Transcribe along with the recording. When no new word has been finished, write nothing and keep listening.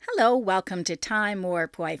Hello, welcome to Time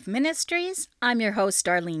Warp Wife Ministries. I'm your host,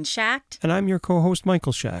 Darlene Schacht. And I'm your co-host,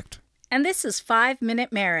 Michael Schacht. And this is 5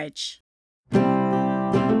 Minute Marriage.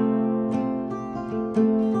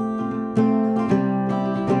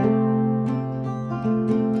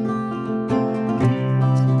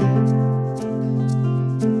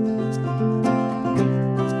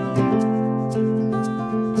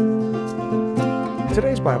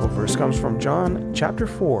 Today's Bible verse comes from John chapter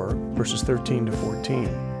 4, verses 13 to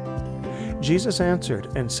 14. Jesus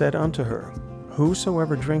answered and said unto her,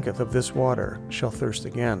 Whosoever drinketh of this water shall thirst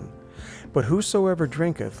again. But whosoever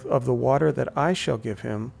drinketh of the water that I shall give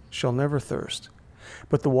him shall never thirst.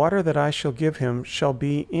 But the water that I shall give him shall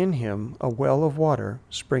be in him a well of water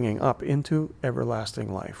springing up into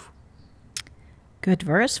everlasting life. Good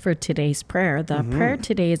verse for today's prayer. The prayer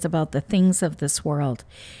today is about the things of this world.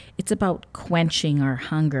 It's about quenching our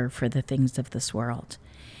hunger for the things of this world.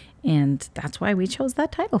 And that's why we chose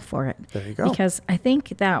that title for it. There you go. Because I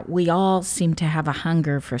think that we all seem to have a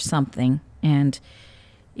hunger for something. And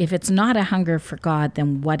if it's not a hunger for God,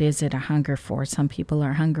 then what is it a hunger for? Some people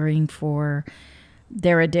are hungering for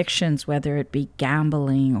their addictions, whether it be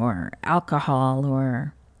gambling or alcohol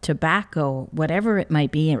or tobacco, whatever it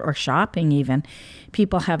might be, or shopping even.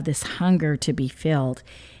 People have this hunger to be filled.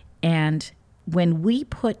 And when we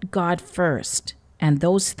put God first and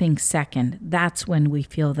those things second, that's when we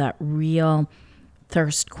feel that real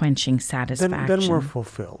thirst-quenching satisfaction. Then we're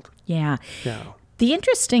fulfilled. Yeah. Yeah. The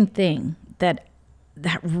interesting thing that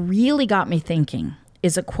really got me thinking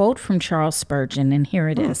is a quote from Charles Spurgeon, and here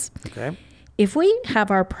it is. Okay. If we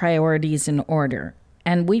have our priorities in order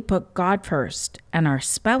and we put God first and our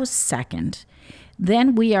spouse second,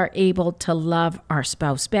 then we are able to love our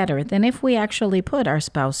spouse better than if we actually put our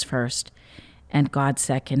spouse first and God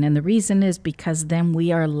second. And the reason is because then we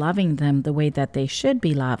are loving them the way that they should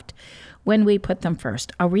be loved when we put them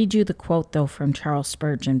first. I'll read you the quote, though, from Charles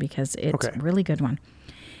Spurgeon because it's a really good one.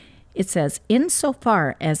 It says,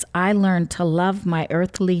 "Insofar as I learn to love my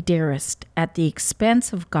earthly dearest at the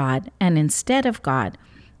expense of God and instead of God,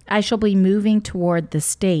 I shall be moving toward the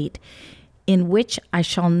state in which I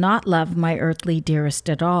shall not love my earthly dearest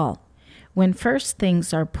at all. When first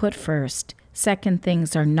things are put first, second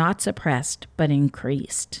things are not suppressed, but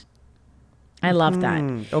increased." I love that.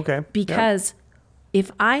 Okay. Because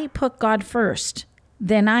if I put God first,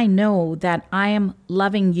 then I know that I am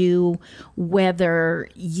loving you whether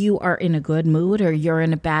you are in a good mood or you're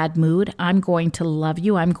in a bad mood. I'm going to love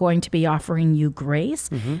you. I'm going to be offering you grace.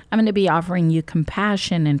 I'm going to be offering you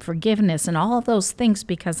compassion and forgiveness and all of those things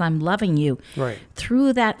because I'm loving you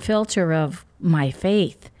through that filter of my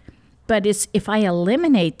faith. But it's if I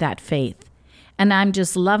eliminate that faith, and I'm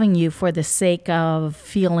just loving you for the sake of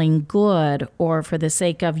feeling good or for the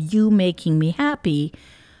sake of you making me happy,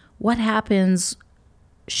 what happens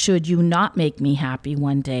should you not make me happy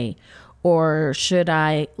one day? Or should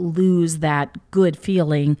I lose that good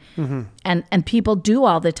feeling? And people do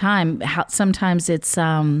all the time. Sometimes it's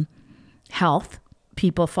health.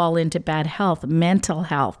 People fall into bad health, mental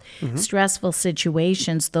health, stressful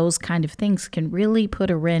situations. Those kind of things can really put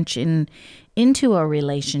a wrench into a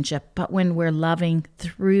relationship. But when we're loving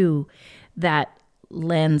through that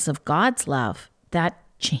lens of God's love, that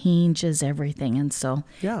changes everything. And so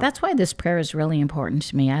that's why this prayer is really important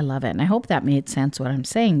to me. I love it. And I hope that made sense what I'm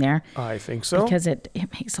saying there. I think so. Because it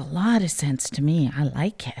makes a lot of sense to me. I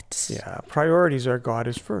like it. Yeah. Priorities are God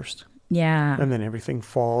is first. Yeah. And then everything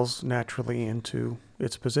falls naturally into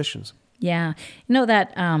its positions. Yeah. You know,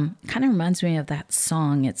 that kind of reminds me of that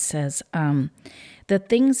song. It says, the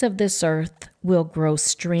things of this earth will grow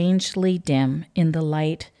strangely dim in the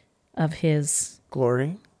light of his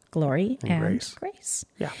glory and grace.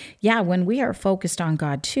 Yeah. Yeah, when we are focused on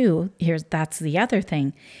God too, that's the other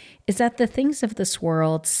thing, is that the things of this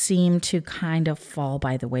world seem to kind of fall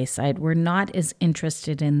by the wayside. We're not as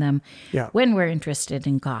interested in them when we're interested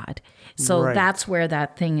in God. So that's where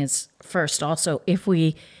that thing is first. Also, if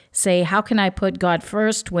we say, how can I put God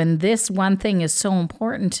first when this one thing is so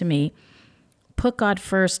important to me? Put God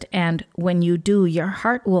first, and when you do, your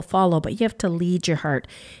heart will follow, but you have to lead your heart.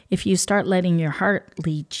 If you start letting your heart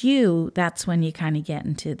lead you, that's when you kind of get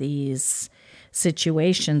into these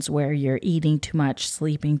situations where you're eating too much,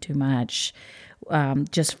 sleeping too much,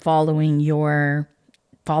 just following your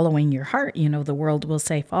heart. You know, the world will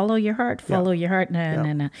say, follow your heart, follow your heart.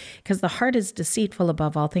 No. Because the heart is deceitful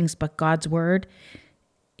above all things, but God's word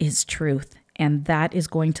is truth. And that is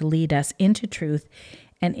going to lead us into truth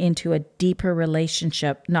and into a deeper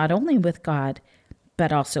relationship, not only with God,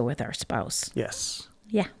 but also with our spouse. Yes.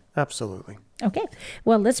 Yeah. Absolutely. Okay.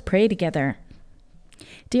 Well, let's pray together.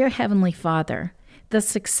 Dear Heavenly Father, The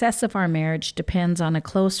success of our marriage depends on a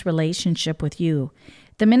close relationship with you.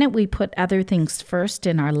 The minute we put other things first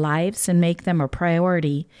in our lives and make them a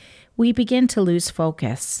priority, we begin to lose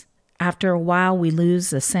focus. After a while, we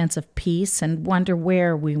lose a sense of peace and wonder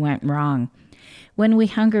where we went wrong. When we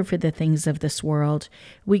hunger for the things of this world,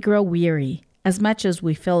 we grow weary. As much as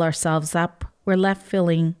we fill ourselves up, we're left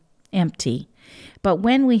feeling empty. But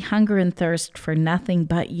when we hunger and thirst for nothing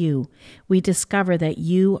but you, we discover that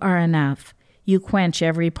you are enough. You quench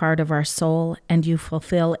every part of our soul, and you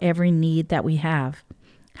fulfill every need that we have.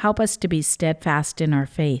 Help us to be steadfast in our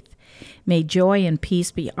faith. May joy and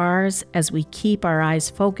peace be ours as we keep our eyes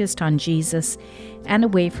focused on Jesus and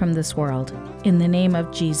away from this world. In the name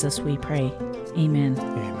of Jesus we pray. Amen.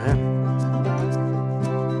 Amen.